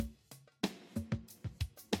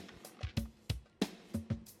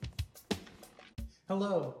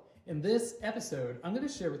Hello. In this episode, I'm going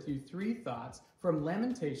to share with you 3 thoughts from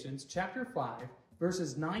Lamentations chapter 5,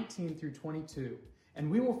 verses 19 through 22, and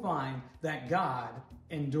we will find that God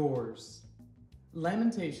endures.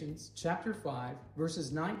 Lamentations chapter 5,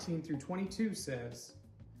 verses 19 through 22 says,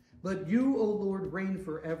 "But you, O Lord, reign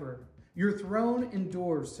forever. Your throne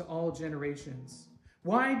endures to all generations.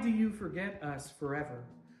 Why do you forget us forever?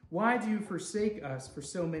 Why do you forsake us for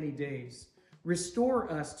so many days? Restore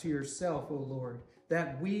us to yourself, O Lord,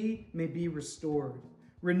 that we may be restored.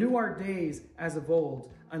 Renew our days as of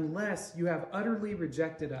old, unless you have utterly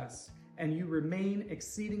rejected us and you remain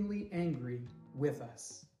exceedingly angry with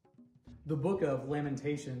us." The book of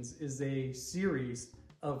Lamentations is a series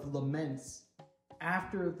of laments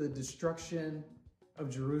after the destruction of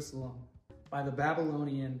Jerusalem by the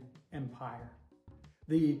Babylonian Empire.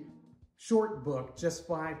 The short book, just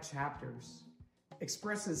 5 chapters,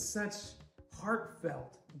 expresses such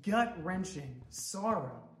heartfelt, gut-wrenching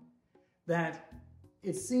sorrow that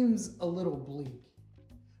it seems a little bleak.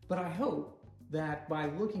 But I hope that by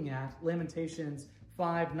looking at Lamentations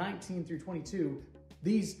 5:19 through 22,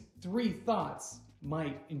 these 3 thoughts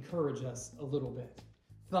might encourage us a little bit.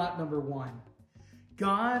 Thought number 1,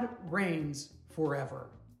 God reigns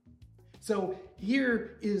forever. So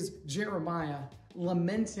here is Jeremiah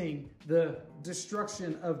lamenting the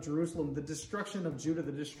destruction of Jerusalem, the destruction of Judah,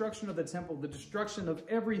 the destruction of the temple, the destruction of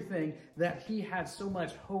everything that he had so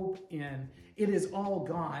much hope in. It is all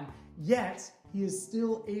gone, yet he is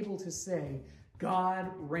still able to say,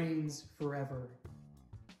 God reigns forever.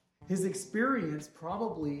 His experience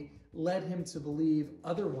probably led him to believe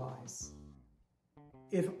otherwise.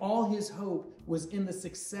 If all his hope was in the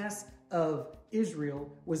success of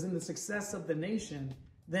Israel, was in the success of the nation,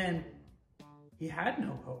 then he had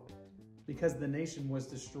no hope because the nation was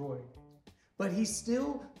destroyed. But he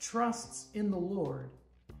still trusts in the Lord,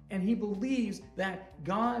 and he believes that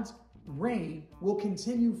God's reign will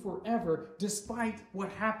continue forever despite what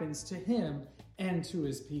happens to him and to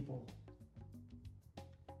his people.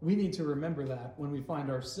 We need to remember that when we find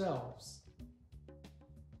ourselves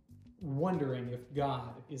wondering if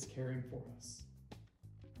God is caring for us.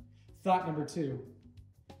 Thought number 2,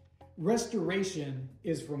 restoration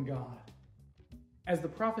is from God. As the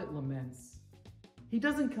prophet laments, he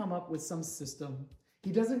doesn't come up with some system.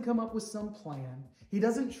 He doesn't come up with some plan. He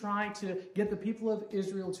doesn't try to get the people of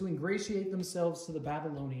Israel to ingratiate themselves to the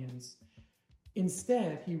Babylonians.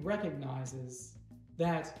 Instead, he recognizes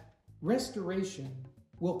that restoration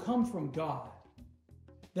will come from God,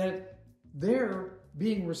 that their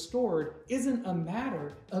being restored isn't a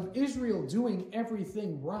matter of Israel doing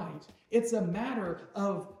everything right. It's a matter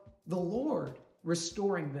of the Lord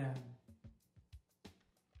restoring them.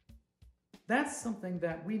 That's something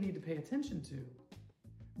that we need to pay attention to,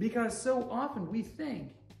 because so often we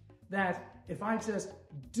think that if I just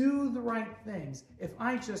do the right things, if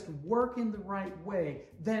I just work in the right way,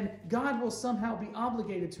 then God will somehow be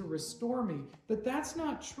obligated to restore me. But that's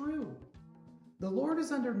not true. The Lord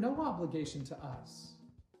is under no obligation to us.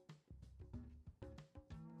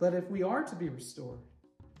 But if we are to be restored,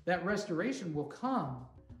 that restoration will come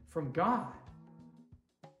from God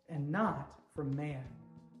and not from man.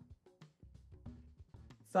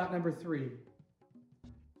 Thought number 3,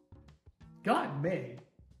 God may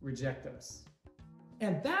reject us.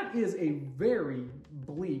 And that is a very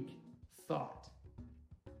bleak thought.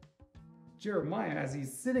 Jeremiah, as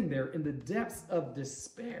he's sitting there in the depths of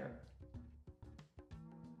despair,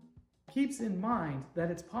 keeps in mind that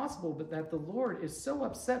it's possible that the Lord is so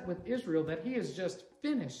upset with Israel that he is just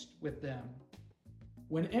finished with them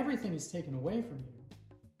when everything is taken away from you,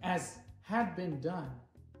 as had been done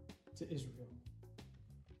to Israel.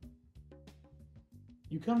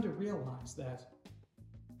 You come to realize that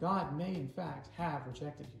God may in fact have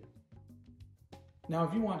rejected you. Now,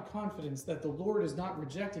 if you want confidence that the Lord is not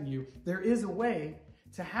rejecting you, there is a way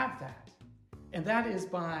to have that. And that is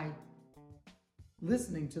by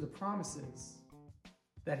listening to the promises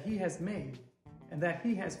that he has made and that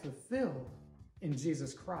he has fulfilled in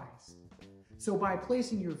Jesus Christ. So by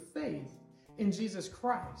placing your faith in Jesus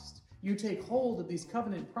Christ, you take hold of these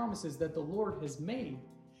covenant promises that the Lord has made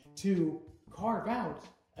to carve out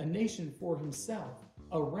a nation for himself,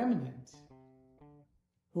 a remnant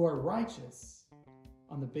who are righteous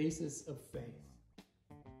on the basis of faith.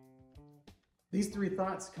 These 3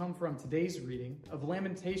 thoughts come from today's reading of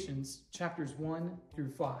Lamentations chapters 1 through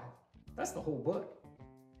 5. That's the whole book.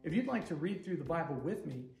 If you'd like to read through the Bible with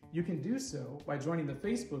me, you can do so by joining the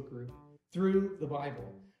Facebook group Through the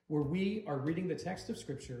Bible, where we are reading the text of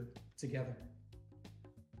Scripture together.